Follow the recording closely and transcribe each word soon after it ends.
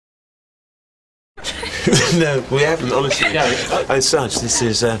No, we haven't, honestly. Oh, Sarge, this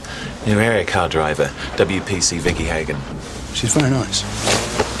is your area car driver, W.P.C. Vicky Hagen. She's very nice.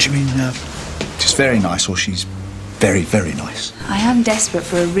 Do you mean she's very nice, or she's very, very nice? I am desperate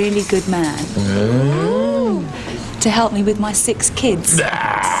for a really good man. To help me with my 6 kids.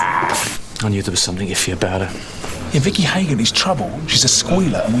 I knew there was something iffy about her. Yeah, Vicky Hagen is trouble. She's a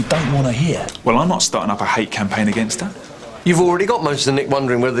squealer and we don't want her here. Well, I'm not starting up a hate campaign against her. You've already got most of the Nick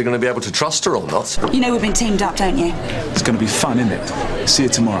wondering whether they're going to be able to trust her or not. You know we've been teamed up, don't you? It's going to be fun, isn't it? See you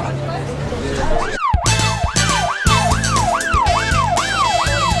tomorrow.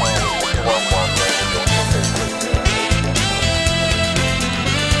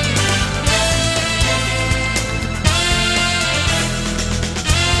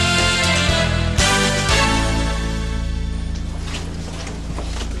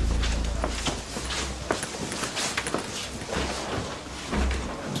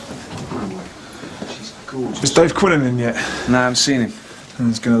 Is Dave Quillen in yet? No, I haven't seen him. And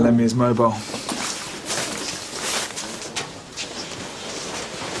he's going to lend me his mobile.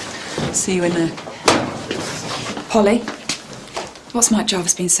 See you in there. Polly, what's Mike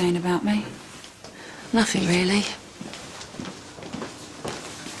Jarvis been saying about me? Nothing really.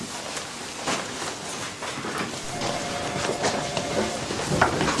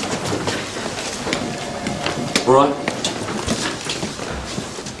 All right.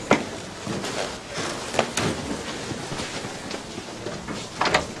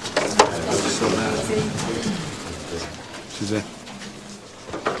 She's there.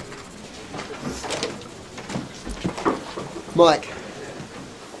 Mike,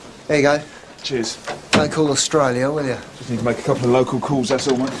 there you go. Cheers. Don't call Australia, will you? Just need to make a couple of local calls, that's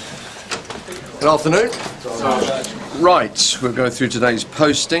all, mate. Good afternoon. Right, we'll go through today's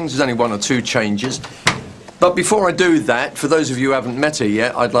postings. There's only 1 or 2 changes. But before I do that, for those of you who haven't met her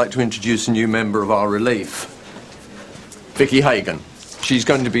yet, I'd like to introduce a new member of our relief. Vicky Hagen. She's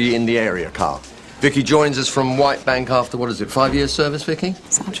going to be in the area car. Vicky joins us from White Bank after, what is it, 5 years service, Vicky?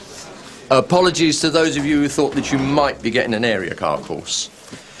 Sarge. Apologies to those of you who thought that you might be getting an area car course.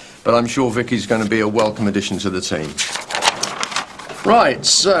 But I'm sure Vicky's going to be a welcome addition to the team. Right,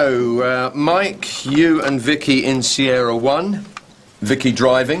 so, Mike, you and Vicky in Sierra 1. Vicky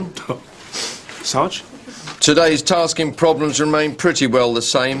driving. Sarge? Today's tasking problems remain pretty well the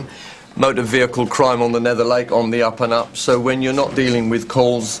same. Motor vehicle crime on the Nether Lake on the up and up. So when you're not dealing with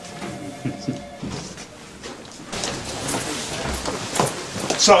calls...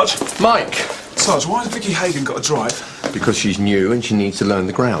 Sarge? Mike! Sarge, why has Vicky Hagen got to drive? Because she's new and she needs to learn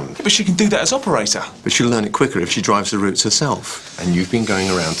the ground. But she can do that as operator. But she'll learn it quicker if she drives the routes herself. And you've been going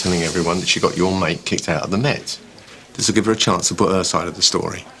around telling everyone that she got your mate kicked out of the Met. This will give her a chance to put her side of the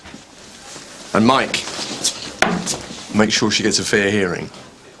story. And Mike, make sure she gets a fair hearing.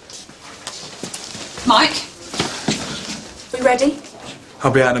 Mike? We ready?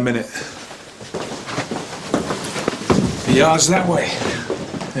 I'll be out in a minute. The yard's that way.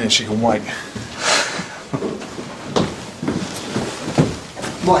 Yeah, she can wait.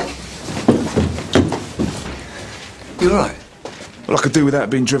 Mike. You all right? Well, I could do without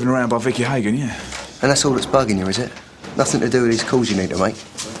being driven around by Vicky Hagen, yeah. And that's all that's bugging you, is it? Nothing to do with these calls you need to make?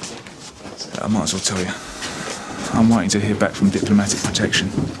 I might as well tell you. I'm waiting to hear back from diplomatic protection.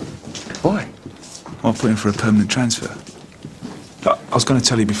 Why? I'll put in for a permanent transfer. I was going to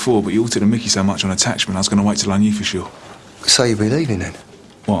tell you before, but you altered Mickey so much on attachment, I was going to wait till I knew for sure. So you'll be leaving then?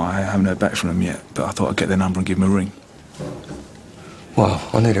 Well, I haven't heard back from them yet, but I thought I'd get their number and give them a ring. Well,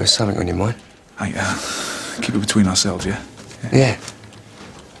 I knew there was something on your mind. Hey, keep it between ourselves, yeah? Yeah.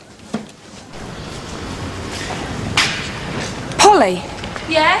 Polly?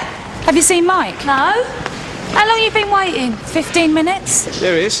 Yeah? Have you seen Mike? No? How long you been waiting? 15 minutes?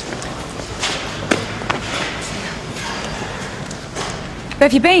 There he is. Where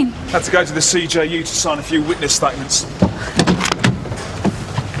have you been? Had to go to the CJU to sign a few witness statements.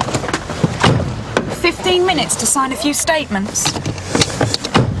 15 minutes to sign a few statements.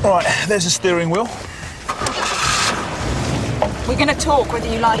 Right, there's the steering wheel. We're going to talk whether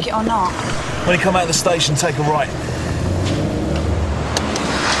you like it or not. When you come out of the station, take a right.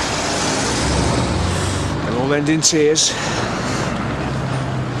 And all end in tears.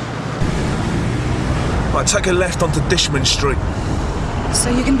 Right, take a left onto Dishman Street. So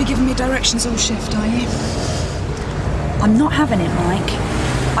you're going to be giving me directions all shift, are you? I'm not having it, Mike.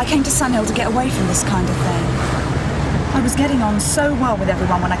 I came to Sunhill to get away from this kind of thing. I was getting on so well with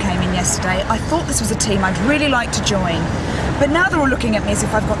everyone when I came in yesterday. I thought this was a team I'd really like to join. But now they're all looking at me as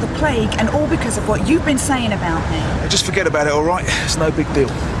if I've got the plague, and all because of what you've been saying about me. Just forget about it, all right? It's no big deal.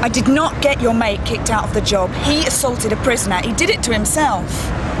 I did not get your mate kicked out of the job. He assaulted a prisoner. He did it to himself.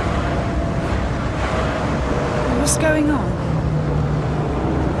 What's going on?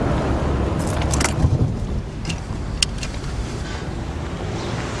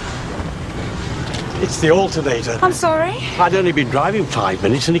 It's the alternator. I'm sorry? I'd only been driving 5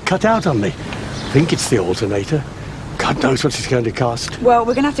 minutes and it cut out on me. I think it's the alternator. God knows what it's going to cost. Well,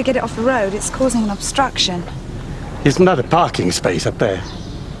 we're going to have to get it off the road. It's causing an obstruction. Isn't that a parking space up there?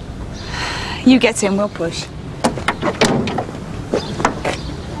 You get in, we'll push.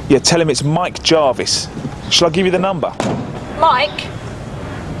 Yeah, tell him it's Mike Jarvis. Shall I give you the number? Mike?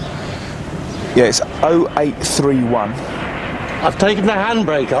 Yeah, it's 0831. I've taken the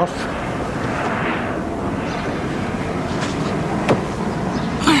handbrake off.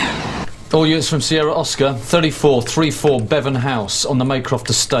 All units from Sierra Oscar, 3434 Bevan House on the Maycroft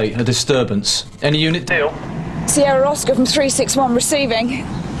estate, a disturbance. Any unit deal? Sierra Oscar from 361 receiving.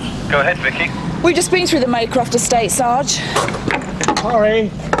 Go ahead, Vicky. We've just been through the Maycroft estate, Sarge.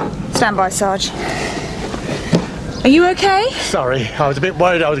 Sorry. Stand by, Sarge. Are you okay? Sorry, I was a bit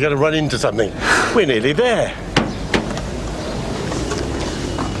worried I was going to run into something. We're nearly there.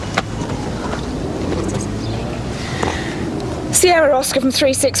 Sierra Oscar from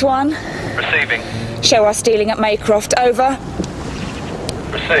 361. Receiving. Show us dealing at Maycroft. Over.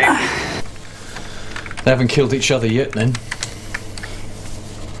 Received. They haven't killed each other yet, then?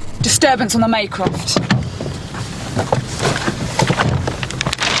 Disturbance on the Maycroft.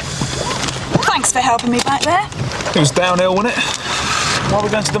 Thanks for helping me back there. It was downhill, wasn't it? Why are we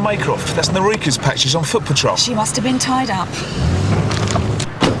going to the Maycroft? That's Norika's patch. She's on foot patrol. She must have been tied up.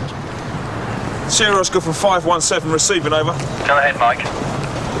 Sierra Oscar from 517 receiving, over. Go ahead, Mike.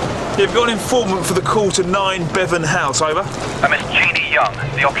 You've got an informant for the call to 9 Bevan House, over. Miss Jeannie Young,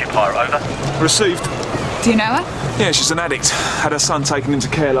 the occupier, over. Received. Do you know her? Yeah, she's an addict. Had her son taken into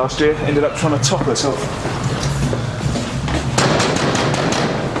care last year. Ended up trying to top herself.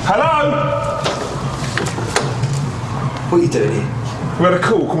 Hello? What are you doing here? We had a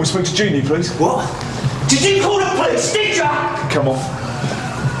call. Can we speak to Jeannie, please? What? Did you call the police, did you? Come on.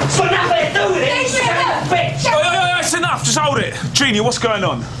 It's got nothing to do with it, you bitch! Oh, it's enough. Just hold it. Jeannie, what's going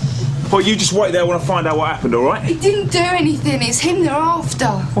on? Well, you just wait there when I find out what happened, all right? He didn't do anything. It's him they're after.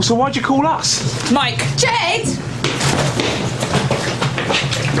 Well, so why'd you call us? Mike. Jed!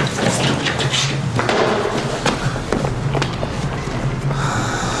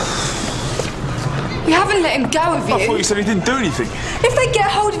 We haven't let him go, have you? I thought you said he didn't do anything. If they get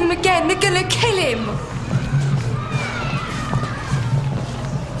hold of him again, they're gonna kill him.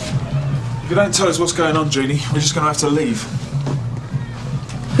 If you don't tell us what's going on, Jeannie, we're just going to have to leave.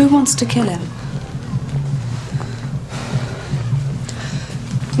 Who wants to kill him?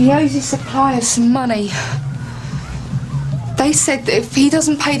 He owes his suppliers some money. They said that if he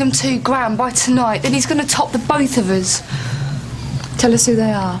doesn't pay them £2,000 by tonight, then he's going to top the both of us. Tell us who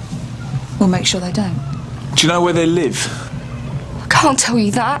they are. We'll make sure they don't. Do you know where they live? I can't tell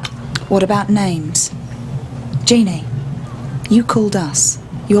you that. What about names? Jeannie, you called us.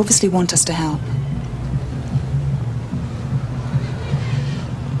 You obviously want us to help.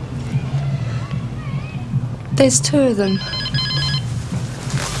 There's 2 of them.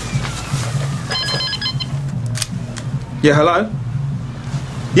 Yeah, hello?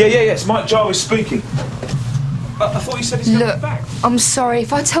 Yeah, it's Mike Jarvis speaking. I thought you said he's coming Look, back. I'm sorry.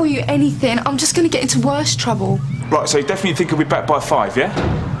 If I tell you anything, I'm just going to get into worse trouble. Right, so you definitely think he'll be back by 5, yeah?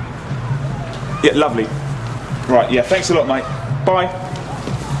 Yeah, lovely. Right, yeah, thanks a lot, mate. Bye.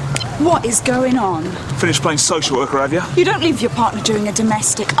 What is going on? Finished playing social worker, have you? You don't leave your partner during a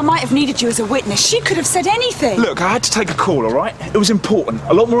domestic. I might have needed you as a witness. She could have said anything. Look, I had to take a call, all right? It was important.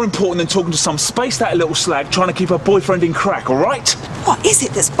 A lot more important than talking to some spaced-out little slag trying to keep her boyfriend in crack, all right? What is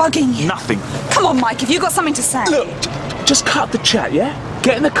it that's bugging you? Nothing. Come on, Mike, have you got something to say? Look, just cut the chat, yeah?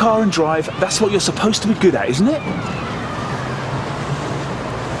 Get in the car and drive. That's what you're supposed to be good at, isn't it?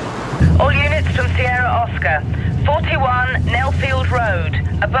 All units from Sierra Oscar. 41 Nellfield Road.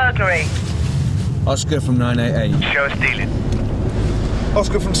 A burglary. Oscar from 988. Show us dealing.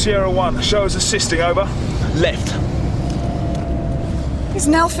 Oscar from Sierra 1. Show us assisting, over. Left. Is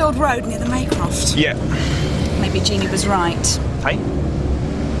Nellfield Road near the Maycroft? Yeah. Maybe Jeannie was right. Hey?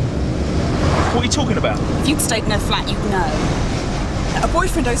 What are you talking about? If you'd stayed in her flat, you'd know. Her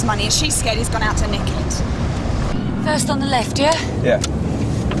boyfriend owes money and she's scared he's gone out to nick it. First on the left, yeah? Yeah.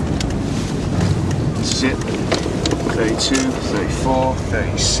 This is it. 32, 34,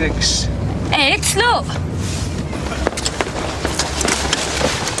 36. Ed, look!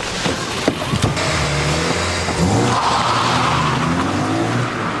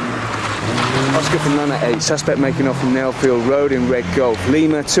 Oscar from 988. Suspect making off from Nellfield Road in Red Golf.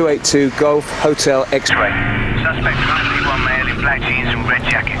 Lima 282 Golf Hotel X-ray. Suspect 51 male in black jeans and red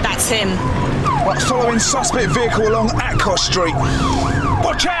jacket. That's him. Right, following suspect vehicle along Atcos Street.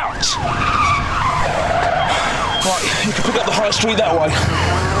 Watch out! Right, you can pick up the high street that way.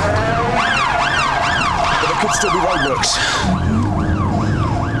 But there could still be roadworks.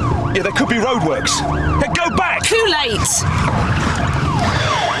 Yeah, there could be roadworks. Hey, go back! Too late!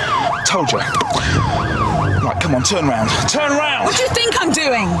 Told you. Right, come on, turn round. Turn round! What do you think I'm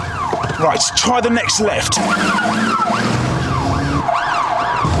doing? Right, try the next left.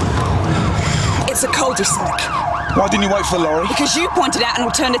 It's a cul-de-sac. Why didn't you wait for the lorry? Because you pointed out an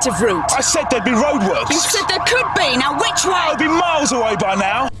alternative route. I said there'd be roadworks. You said there could be. Now which way? I'll be miles away by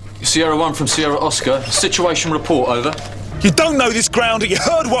now. Sierra 1 from Sierra Oscar. Situation report, over. You don't know this ground, you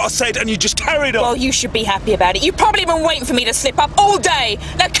heard what I said and you just carried on. Well, you should be happy about it. You've probably been waiting for me to slip up all day.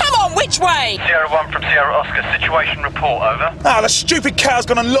 Now come on, which way? Sierra 1 from Sierra Oscar. Situation report, over. Ah, the stupid cow's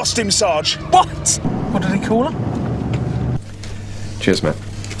gone and lost him, Sarge. What? What did he call her? Cheers, Matt.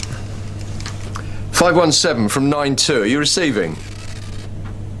 517 from 92. Are you receiving?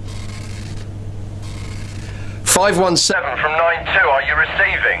 517 from 92. Are you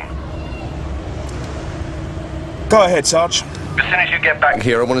receiving? Go ahead, Sarge. As soon as you get back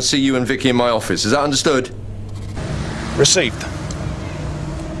here, I want to see you and Vicky in my office. Is that understood? Received.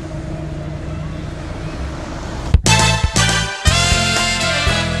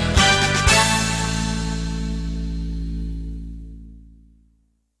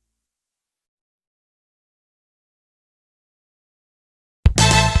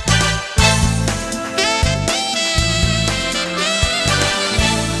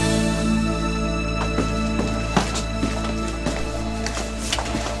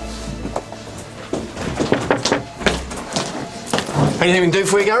 Anything we can do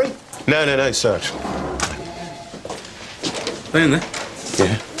for you, Gary? No, Sarge. They in there?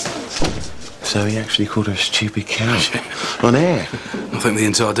 Yeah. So he actually called her a stupid cow. On air. I think the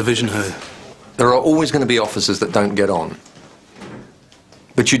entire division heard. There are always going to be officers that don't get on.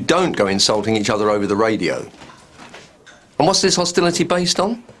 But you don't go insulting each other over the radio. And what's this hostility based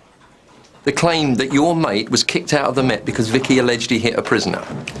on? The claim that your mate was kicked out of the Met because Vicky alleged he hit a prisoner.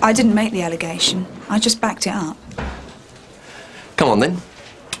 I didn't make the allegation. I just backed it up. Come on, then.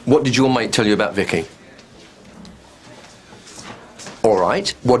 What did your mate tell you about Vicky? All right.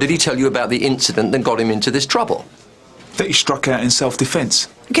 What did he tell you about the incident that got him into this trouble? That he struck out in self-defence.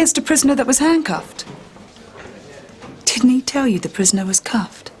 Against a prisoner that was handcuffed. Didn't he tell you the prisoner was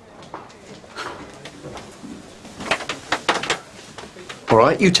cuffed? All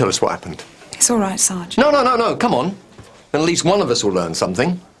right, you tell us what happened. It's all right, Sarge. No, come on. At least one of us will learn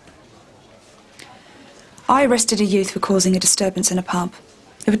something. I arrested a youth for causing a disturbance in a pub.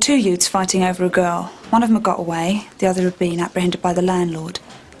 There were two youths fighting over a girl. One of them had got away, the other had been apprehended by the landlord.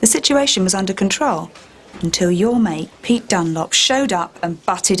 The situation was under control until your mate, Pete Dunlop, showed up and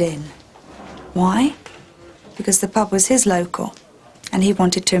butted in. Why? Because the pub was his local and he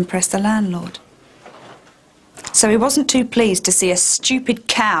wanted to impress the landlord. So he wasn't too pleased to see a stupid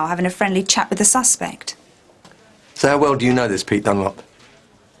cow having a friendly chat with the suspect. So how well do you know this Pete Dunlop?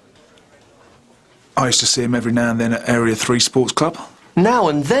 I used to see him every now and then at Area 3 Sports Club. Now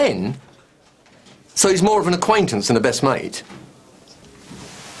and then? So he's more of an acquaintance than a best mate?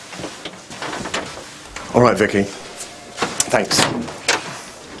 All right, Vicky. Thanks.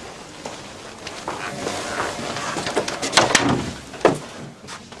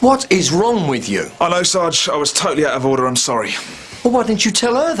 What is wrong with you? I know, Sarge. I was totally out of order. I'm sorry. Well, why didn't you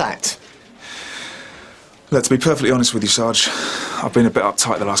tell her that? Look, to be perfectly honest with you, Sarge, I've been a bit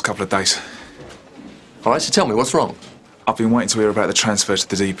uptight the last couple of days. All right, so tell me, what's wrong? I've been waiting to hear about the transfer to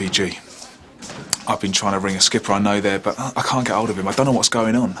the DPG. I've been trying to ring a skipper I know there, but I can't get hold of him. I don't know what's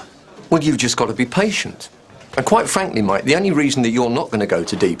going on. Well, you've just got to be patient. And quite frankly, Mike, the only reason that you're not going to go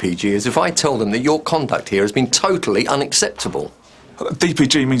to DPG is if I tell them that your conduct here has been totally unacceptable.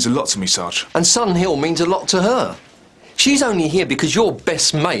 DPG means a lot to me, Sarge. And Sun Hill means a lot to her. She's only here because your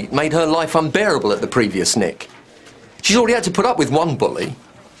best mate made her life unbearable at the previous nick. She's already had to put up with one bully.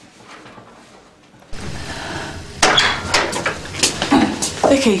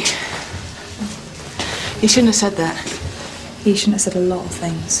 Vicky, you shouldn't have said that. He shouldn't have said a lot of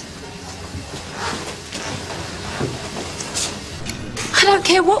things. I don't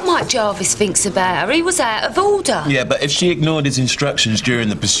care what Mike Jarvis thinks about her. He was out of order. Yeah, but if she ignored his instructions during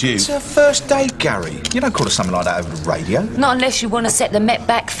the pursuit... It's her first date, Gary. You don't call her something like that over the radio. Not unless you want to set the Met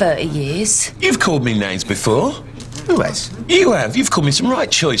back 30 years. You've called me names before. Who has? You have. You've called me some right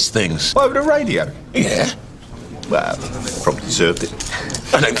choice things. Over the radio? Yeah. Well, probably deserved it.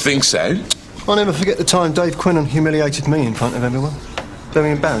 I don't think so. I'll never forget the time Dave Quinnan humiliated me in front of everyone.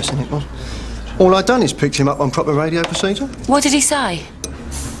 Very embarrassing it was. All I'd done is picked him up on proper radio procedure. What did he say?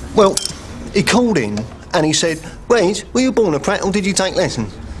 Well, He called in and he said, Wes, were you born a prat or did you take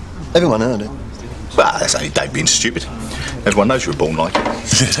lessons? Everyone heard it. Well, that's only Dave being stupid. Everyone knows you were born like it.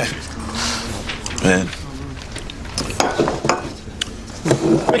 Yeah.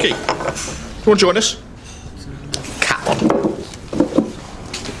 Vicky, do you want to join us? Come on.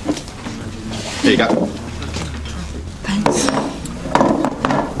 Here you go. Thanks.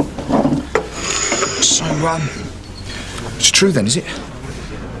 So, it's true then, is it?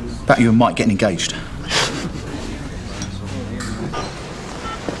 About you and Mike getting engaged?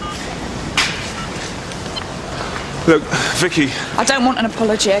 Look, Vicky. I don't want an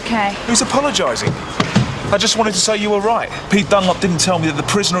apology, OK? Who's apologising? I just wanted to say you were right. Pete Dunlop didn't tell me that the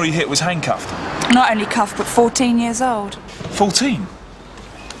prisoner he hit was handcuffed. Not only cuffed, but 14 years old. 14?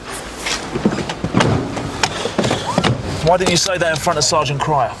 Why didn't you say that in front of Sgt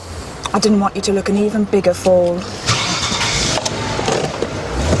Cryer? I didn't want you to look an even bigger fool.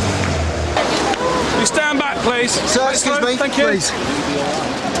 You stand back, please. Sir, excuse me. Thank you. Please.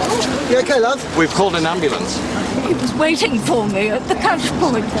 You OK, love? We've called an ambulance. He was waiting for me at the cash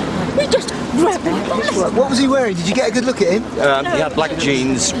point. We just grabbed him. Right, what was he wearing? Did you get a good look at him? He had black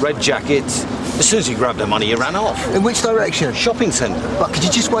jeans, red jacket. As soon as he grabbed the money, he ran off. In which direction? Shopping centre. Right, could you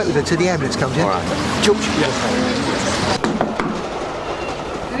just wait with her till the ambulance comes in? All right. George?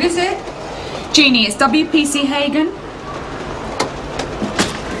 Who is it? Jeannie, it's W.P.C. Hagen.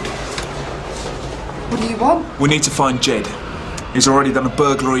 What do you want? We need to find Jed. He's already done a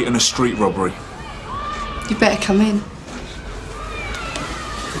burglary and a street robbery. You better come in.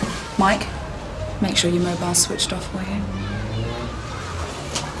 Mike, make sure your mobile's switched off, will you?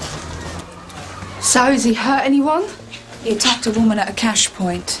 So, has he hurt anyone? He attacked a woman at a cash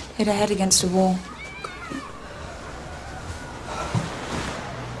point, hit her head against a wall.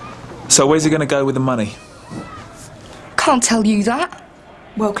 So where's he going to go with the money? Can't tell you that.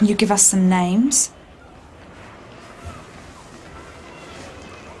 Well, can you give us some names?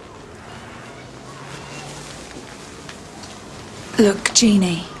 Look,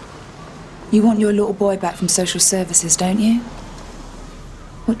 Jeannie, you want your little boy back from social services, don't you?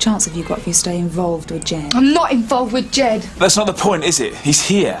 What chance have you got if you stay involved with Jed? I'm not involved with Jed. That's not the point, is it? He's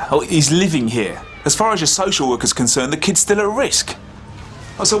here. Oh, he's living here. As far as your social worker's concerned, the kid's still at risk.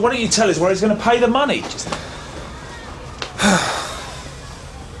 Oh, so why don't you tell us where he's going to pay the money?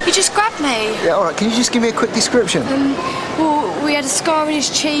 He just grabbed me. Yeah, all right, can you just give me a quick description? Well, we had a scar on his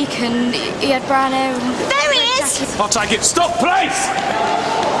cheek and he had brown hair. There he is! I'll take it. Stop, please!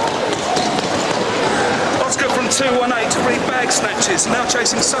 Oscar from 218, 3 bag snatches, now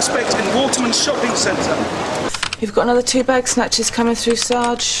chasing suspect in Waterman Shopping Centre. You've got another 2 bag snatches coming through,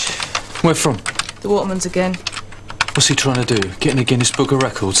 Sarge. Where from? The Watermans again. What's he trying to do? Get in the Guinness Book of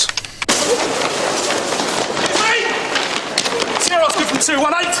Records? Sierra Oscar from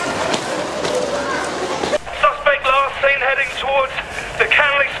 218. Suspect last seen heading towards the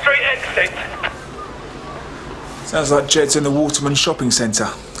Canley Street exit. Sounds like Jed's in the Waterman Shopping Centre,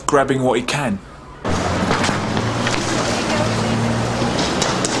 grabbing what he can.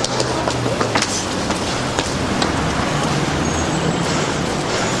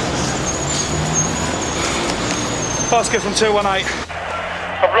 Oscar from 218.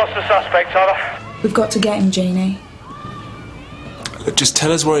 I've lost the suspect, Tyler. We've got to get him, Jeannie. Look, just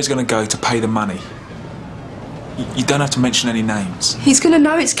tell us where he's going to go to pay the money. You don't have to mention any names. He's going to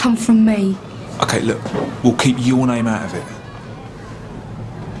know it's come from me. OK, look, we'll keep your name out of it.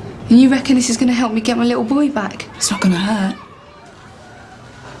 And you reckon this is going to help me get my little boy back? It's not going to hurt.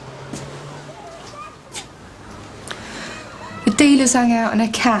 The dealers hang out in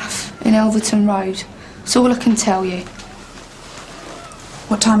a cafe in Elverton Road. That's all I can tell you.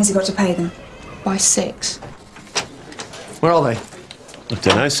 What time has he got to pay them? By 6. Where are they? I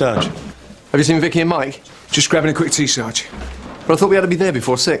don't know, Sarge. Have you seen Vicky and Mike? Just grabbing a quick tea, Sarge. But I thought we had to be there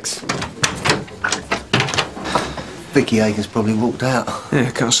before 6. Vicky Hagen's probably walked out.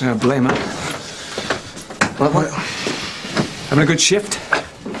 Yeah, can't say I blame her. What? Having a good shift?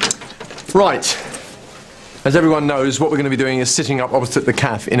 Right. As everyone knows, what we're going to be doing is sitting up opposite the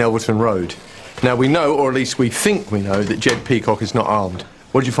cafe in Elverton Road. Now, we know, or at least we think we know, that Jed Peacock is not armed.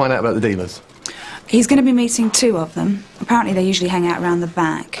 What did you find out about the dealers? He's going to be meeting 2 of them. Apparently they usually hang out around the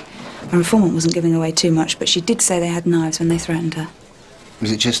back. My informant wasn't giving away too much, but she did say they had knives when they threatened her.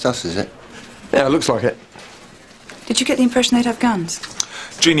 Is it just us, is it? Yeah, it looks like it. Did you get the impression they'd have guns?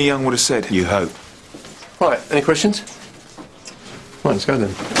 Jeannie Young would have said. You hope. Right, any questions? Right, let's go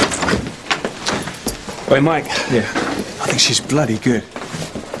then. Wait, Mike. Yeah. I think she's bloody good.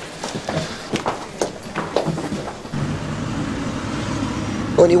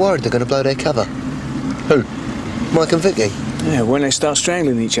 Aren't you worried they're going to blow their cover? Who? Mike and Vicky? Yeah, when they start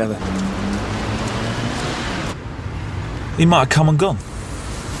strangling each other. He might have come and gone.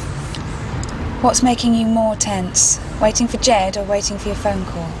 What's making you more tense? Waiting for Jed or waiting for your phone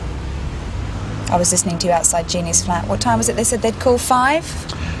call? I was listening to you outside Jeannie's flat. What time was it they said they'd call?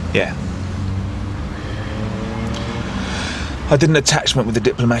 5? Yeah. I did an attachment with the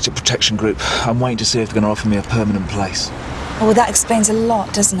Diplomatic Protection Group. I'm waiting to see if they're going to offer me a permanent place. Oh, well, that explains a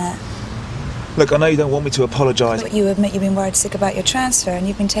lot, doesn't it? Look, I know you don't want me to apologise. But you admit you've been worried sick about your transfer and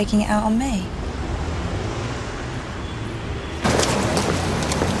you've been taking it out on me.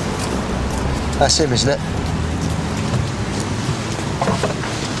 That's him, isn't it?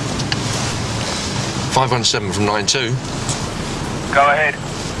 517 from 92. Go ahead.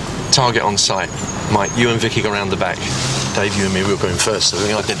 Target on site. Mike, you and Vicky go around the back. Dave, you and me, we'll go in first so we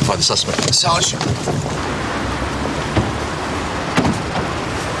can identify the suspect. Sarge.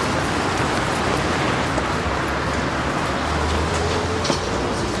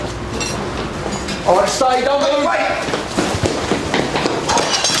 All right, stay, don't move. Wait.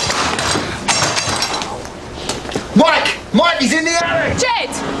 Mike, he's in the alley. Jed!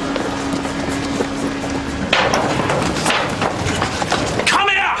 Come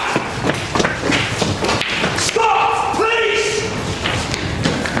here! Stop, please!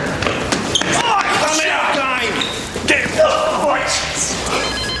 Come here! Get right!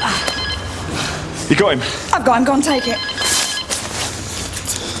 You got him? I've got him. Go and take it.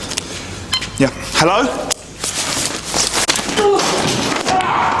 Yeah. Hello?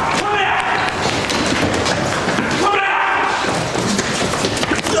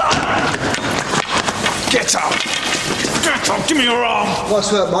 Get up! Get up! Give me your arm!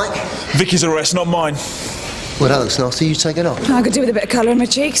 Nice work, Mike. Vicky's arrest, not mine. Well, that looks nasty. You take it off. I could do with a bit of colour in my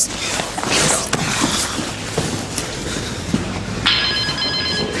cheeks.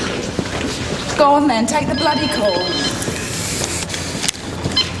 Go on then, take the bloody call.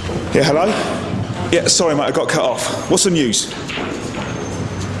 Yeah, hello? Yeah, sorry, mate, I got cut off. What's the news?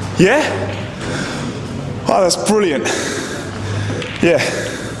 Yeah? Oh, that's brilliant. Yeah.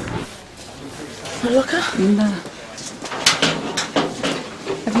 Norika? No.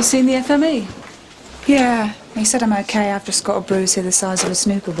 Have you seen the FME? Yeah, he said I'm okay. I've just got a bruise here the size of a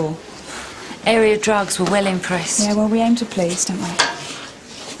snooker ball. Area drugs were well impressed. Yeah, well, we aim to please, don't we?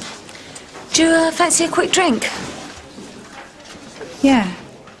 Do you fancy a quick drink? Yeah.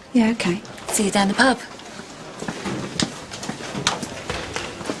 Yeah, okay. See you down the pub.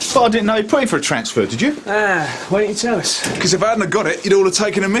 But I didn't know you put in for a transfer, did you? Why didn't you tell us? Because if I hadn't have got it, you'd all have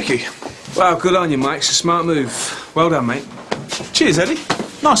taken a mickey. Well, good on you, Mike. It's a smart move. Well done, mate. Cheers, Eddie.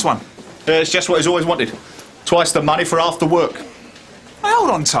 Nice one. It's just what he's always wanted. Twice the money for half the work. Hey, hold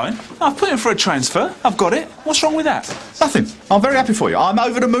on, Tone. I've put in for a transfer. I've got it. What's wrong with that? Nothing. I'm very happy for you. I'm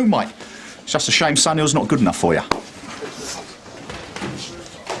over the moon, mate. It's just a shame Sunhill's not good enough for you.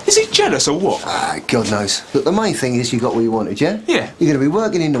 Is he jealous or what? God knows. Look, the main thing is you got what you wanted, yeah? Yeah. You're going to be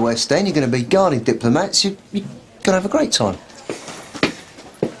working in the West End, you're going to be guarding diplomats, you're going to have a great time.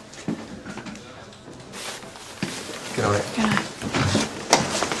 Good night. Good night.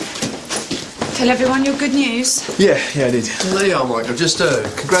 Tell everyone your good news. Yeah, I did. Well, there you are, Mike. I've just heard.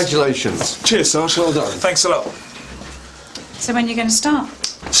 Congratulations. Cheers, Sarge. Well done. Thanks a lot. So when are you going to start?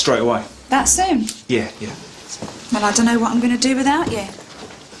 Straight away. That soon? Yeah. Well, I don't know what I'm going to do without you.